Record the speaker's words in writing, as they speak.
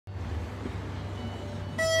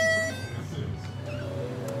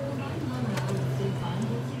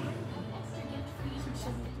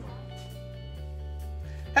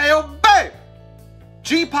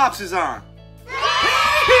GPops is on. First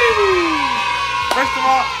of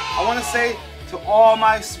all, I want to say to all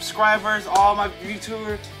my subscribers, all my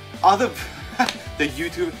YouTubers, all the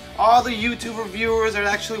all the YouTuber viewers that are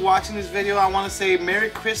actually watching this video, I want to say Merry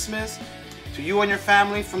Christmas to you and your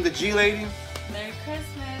family from the G Lady. Merry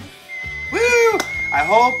Christmas. Woo! I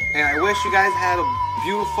hope and I wish you guys had a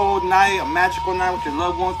beautiful night, a magical night with your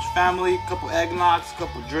loved ones, your family, a couple eggnogs, a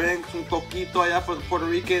couple drinks, un poquito allá for the Puerto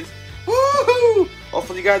Ricans. Woohoo!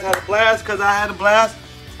 Hopefully you guys had a blast, because I had a blast.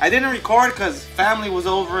 I didn't record because family was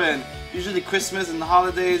over, and usually Christmas and the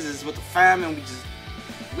holidays is with the fam, and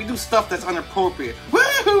we do stuff that's inappropriate.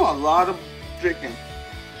 Woohoo! A lot of drinking.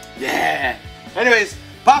 Yeah. Anyways,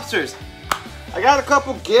 Popsters, I got a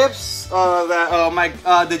couple gifts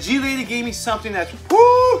that the G Lady gave me something that's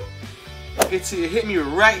woo! It hit me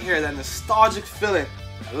right here, that nostalgic feeling.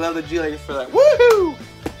 I love the G Lady for that. Woohoo!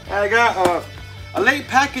 And I got a late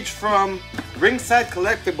package from Ringside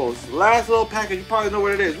Collectibles. Last little package, you probably know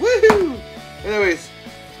what it is. Woohoo! Anyways,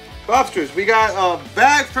 Popsters, we got a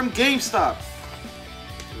bag from GameStop.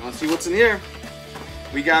 You wanna see what's in here?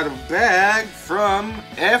 We got a bag from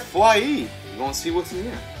FYE. You wanna see what's in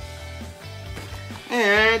here?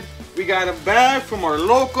 And we got a bag from our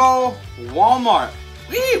local Walmart.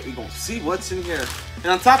 We gonna see what's in here.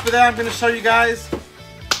 And on top of that, I'm gonna show you guys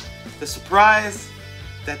the surprise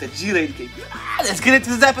that the G Lady gave you. Let's get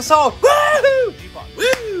into this episode. Woo!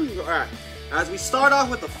 Woo! Alright, as we start off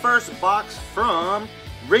with the first box from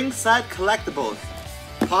Ringside Collectibles.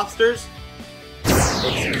 Popsters,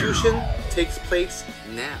 execution takes place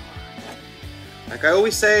now. Like I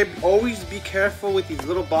always say, always be careful with these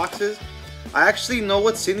little boxes. I actually know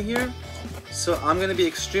what's in here, so I'm gonna be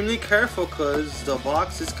extremely careful because the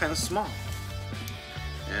box is kind of small.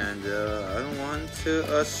 And I don't want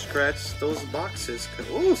to scratch those boxes.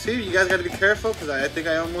 Oh, see, you guys gotta be careful because I think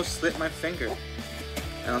I almost slit my finger.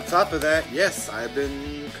 And on top of that, yes, I've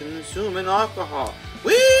been consuming alcohol.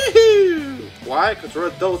 Woohoo! Why? Because we're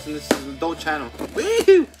adults and this is an adult channel.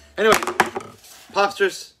 Woohoo! Anyway,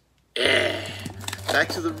 Popsters, back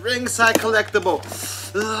to the Ringside Collectible.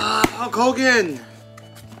 Hulk Hogan.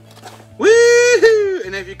 Woohoo!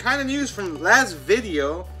 And if you're kind of new from last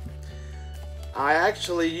video,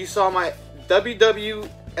 you saw my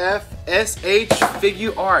WWF SH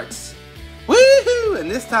figure arts. Woohoo! And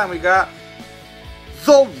this time we got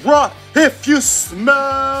The Rock, if you smell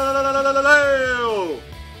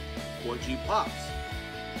what GPops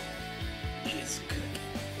is cooking.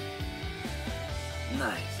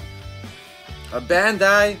 Nice. A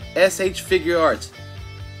Bandai SH figure arts.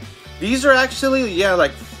 These are actually, yeah,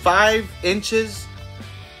 like 5 inches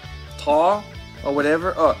tall or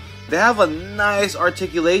whatever. They have a nice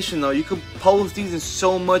articulation though. You could pose these in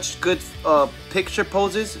so much good picture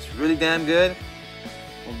poses. It's really damn good.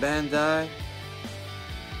 Oh, Bandai.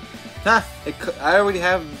 I already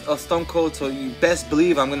have a Stone Cold, so you best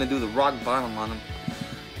believe I'm gonna do the rock bottom on them.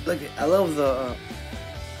 Look, I love the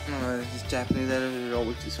this Japanese editor,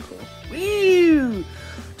 always is cool. Woo!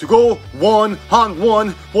 To go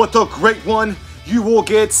 1-on-1 with a great one, you will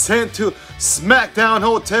get sent to SmackDown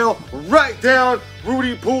Hotel, right down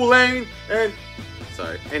Rudy Pool Lane, and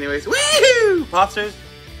sorry. Anyways, woohoo! Popsters,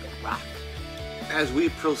 rock. As we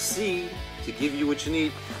proceed to give you what you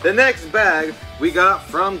need, the next bag we got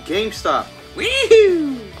from GameStop.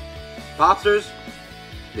 Woohoo! Popsters,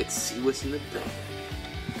 let's see what's in the bag.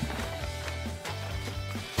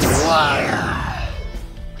 Wow!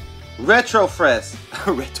 Retrofest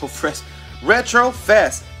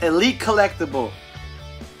Elite Collectible.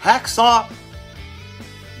 Hacksaw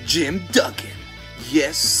Jim Duggan.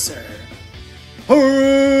 Yes, sir.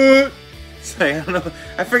 Sorry, I don't know.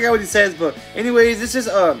 I forgot what he says, but anyways, this is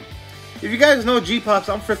if you guys know GPops,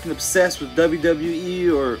 I'm freaking obsessed with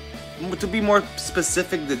WWE, or to be more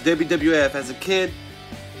specific, the WWF. As a kid,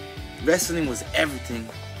 wrestling was everything.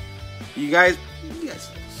 You guys know,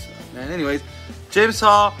 man. Anyways,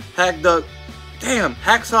 Hacksaw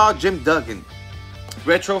Jim Duggan.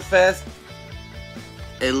 Retrofest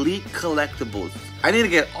Elite Collectibles. I need to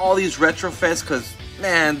get all these Retrofests because,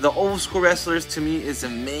 man, the old school wrestlers to me is the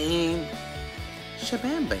main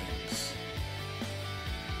shabam bands.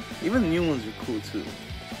 Even the new ones are cool too.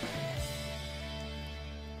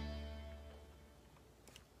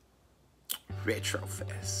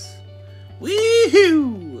 Retrofest.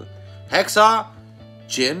 Woohoo! Hacksaw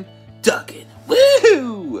Jim Duggan.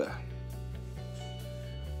 Woohoo!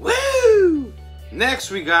 Woo!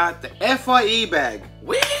 Next we got the FYE bag.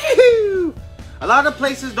 Woohoo! A lot of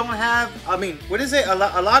places don't have, a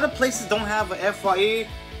lot of places don't have a FYE.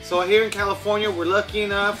 So here in California, we're lucky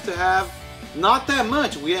enough to have not that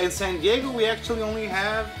much. In San Diego, we actually only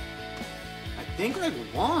have, I think like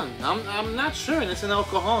one. I'm not sure, and it's in El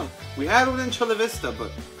Cajon. We had one in Chula Vista,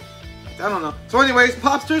 but I don't know. So anyways,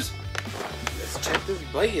 Popsters, let's check this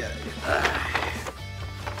boy out.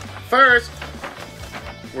 First,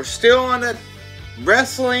 we're still on that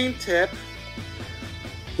wrestling tip.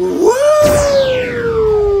 Woo!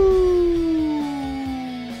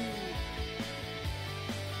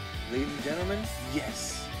 Ladies and gentlemen,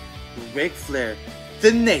 yes, Ric Flair,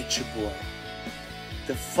 the Nature Boy.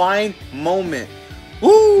 Defined moment.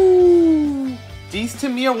 Woo! These to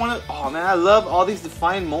me are one of, oh man, I love all these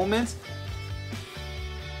defined moments.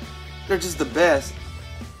 They're just the best.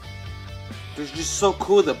 They're just so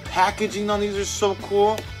cool. The packaging on these are so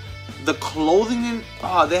cool. The clothing in,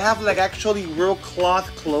 oh, they have like actually real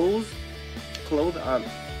cloth clothes. I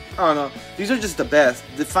don't know. These are just the best.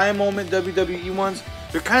 Defined moment WWE ones.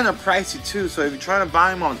 They're kind of pricey too. So if you're trying to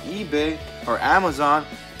buy them on eBay or Amazon,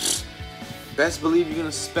 best believe you're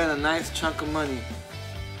gonna spend a nice chunk of money.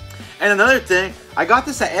 And another thing, I got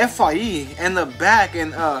this at FYE and the back,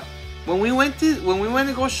 and when we went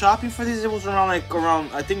to go shopping for these, it was around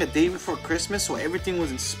I think a day before Christmas, so everything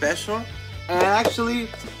was in special. And actually,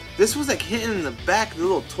 this was like hidden in the back, the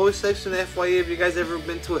little toy section at FYE. If you guys ever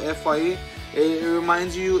been to a FYE, it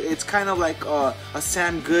reminds you, it's kind of like a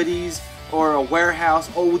Sam Goodies or a Warehouse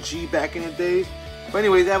OG back in the days. But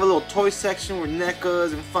anyway, they have a little toy section with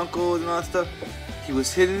NECAs and Funkos and all that stuff. He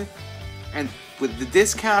was hidden, and with the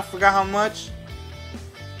discount, I forgot how much,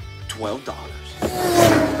 $12.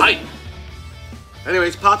 Aye.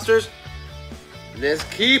 Anyways, Popsters, let's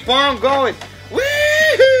keep on going.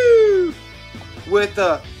 Woohoo! With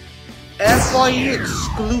the FYE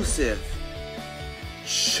exclusive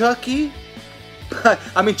Chucky.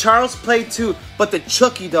 I mean, Charles played too, but the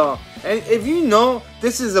Chucky doll. And if you know,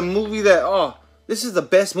 this is a movie that, oh, this is the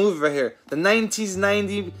best movie right here. The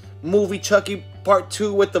 1990 movie Chucky Part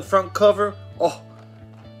 2 with the front cover. Oh,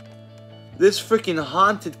 this freaking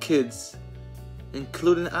haunted kids,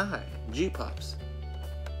 including GPops.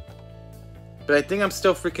 But I think I'm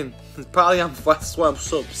still freaking, probably that's why I'm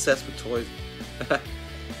so obsessed with toys.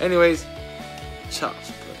 Anyways,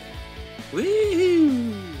 Child's Play.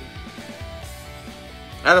 Woo!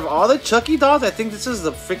 Out of all the Chucky dolls, I think this is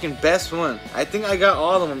the freaking best one. I think I got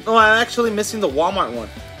all of them. No, I'm actually missing the Walmart one.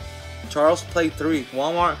 Charles Play 3.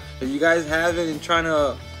 Walmart, if you guys have it and trying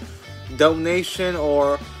to donation,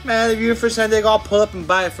 or man, if you're for San Diego, I'll pull up and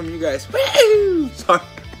buy it from you guys. Woo! Sorry.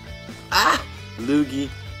 Loogie,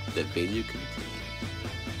 the video continues.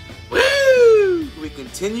 Woo! We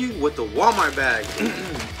continue with the Walmart bag.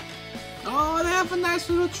 Oh, they have a nice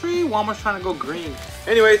little tree. Walmart's trying to go green.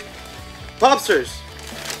 Anyways, Popsters.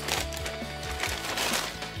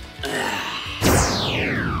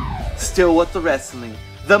 Still with the wrestling.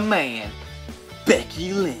 The man,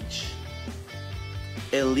 Becky Lynch.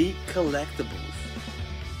 Elite Collectibles.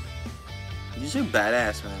 These are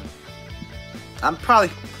badass, man.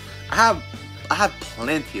 I have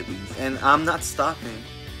plenty of these, and I'm not stopping.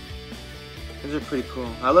 These are pretty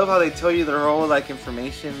cool. I love how they tell you their whole like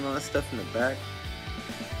information and all that stuff in the back.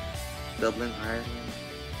 Dublin, Ireland.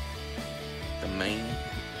 The main.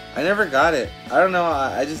 I never got it. I don't know.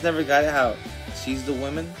 I just never got it how she's the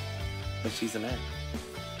woman, but she's the man.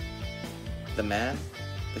 The man,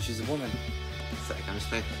 but she's a woman. It's like, I'm just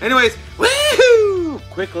playing. Anyways, woohoo!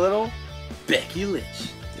 Quick little Becky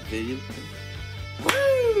Lynch. The video.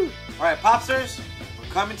 Woo! Alright, Popsters, we're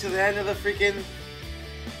coming to the end of the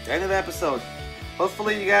end of the episode.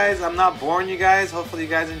 Hopefully you guys, I'm not boring you guys. Hopefully you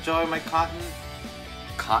guys enjoy my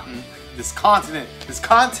this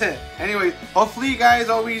content. Anyway, hopefully you guys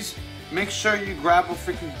always make sure you grab a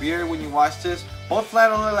freaking beer when you watch this. Hopefully I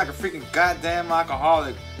don't look like a freaking goddamn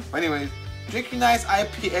alcoholic. But anyways, drink your nice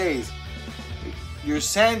IPAs. Your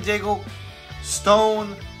San Diego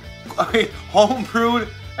Stone, home brewed.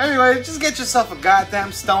 Anyway, just get yourself a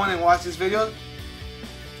goddamn stone and watch this video.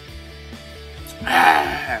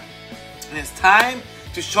 And it's time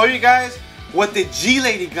to show you guys what the G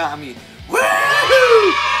Lady got me. Woo!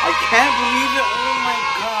 I can't believe it. Oh my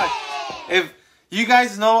god. If you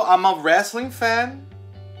guys know, I'm a wrestling fan,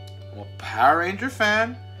 I'm a Power Ranger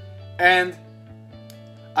fan, and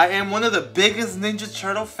I am one of the biggest Ninja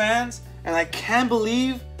Turtle fans, and I can't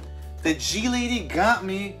believe the G Lady got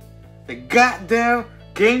me the goddamn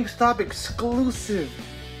GameStop exclusive.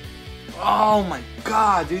 Oh my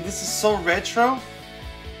god, dude, this is so retro.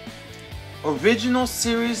 Original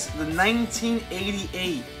series, the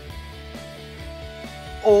 1988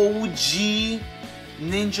 OG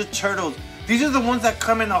Ninja Turtles. These are the ones that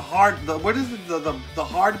come in a hard, what is it, the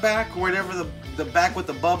hardback or whatever, the back with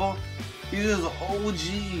the bubble. These are the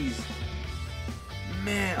OGs.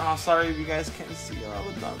 man. Oh, sorry if you guys can't see.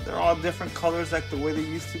 They're all different colors like the way they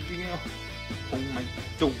used to be. Oh my.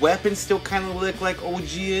 The weapons still kind of look like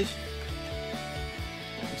OG-ish.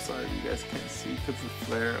 I'm sorry if you guys can't see because of the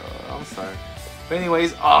flare. I'm sorry. But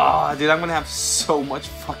anyways, dude, I'm gonna have so much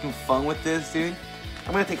fucking fun with this, dude.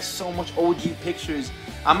 I'm gonna take so much OG pictures.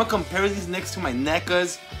 I'm gonna compare these next to my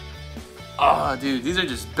NECAs. Dude, these are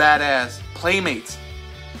just badass Playmates.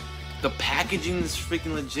 The packaging is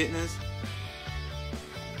freaking legitness.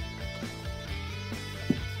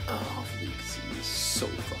 Hopefully you can see this. So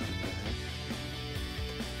fucking bad.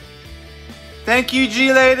 Thank you,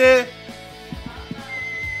 G Lady.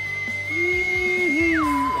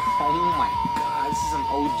 Oh my god, this is some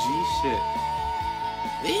OG shit.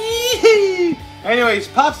 Anyways,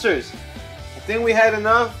 Popsters, I think we had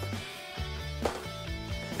enough.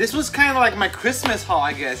 This was kind of like my Christmas haul,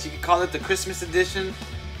 I guess. You could call it the Christmas edition.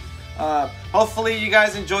 Hopefully you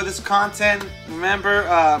guys enjoy this content. Remember,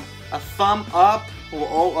 a thumb up, a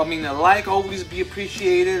like always be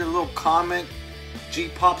appreciated. A little comment.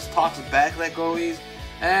 GPops talks back like always.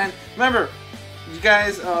 And remember, you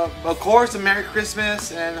guys, of course, a Merry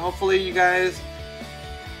Christmas. And hopefully you guys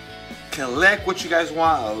collect what you guys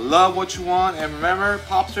want, love what you want. And remember,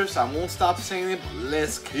 Popsters, I won't stop saying it, but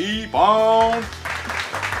let's keep on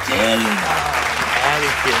getting out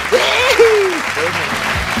of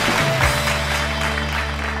here.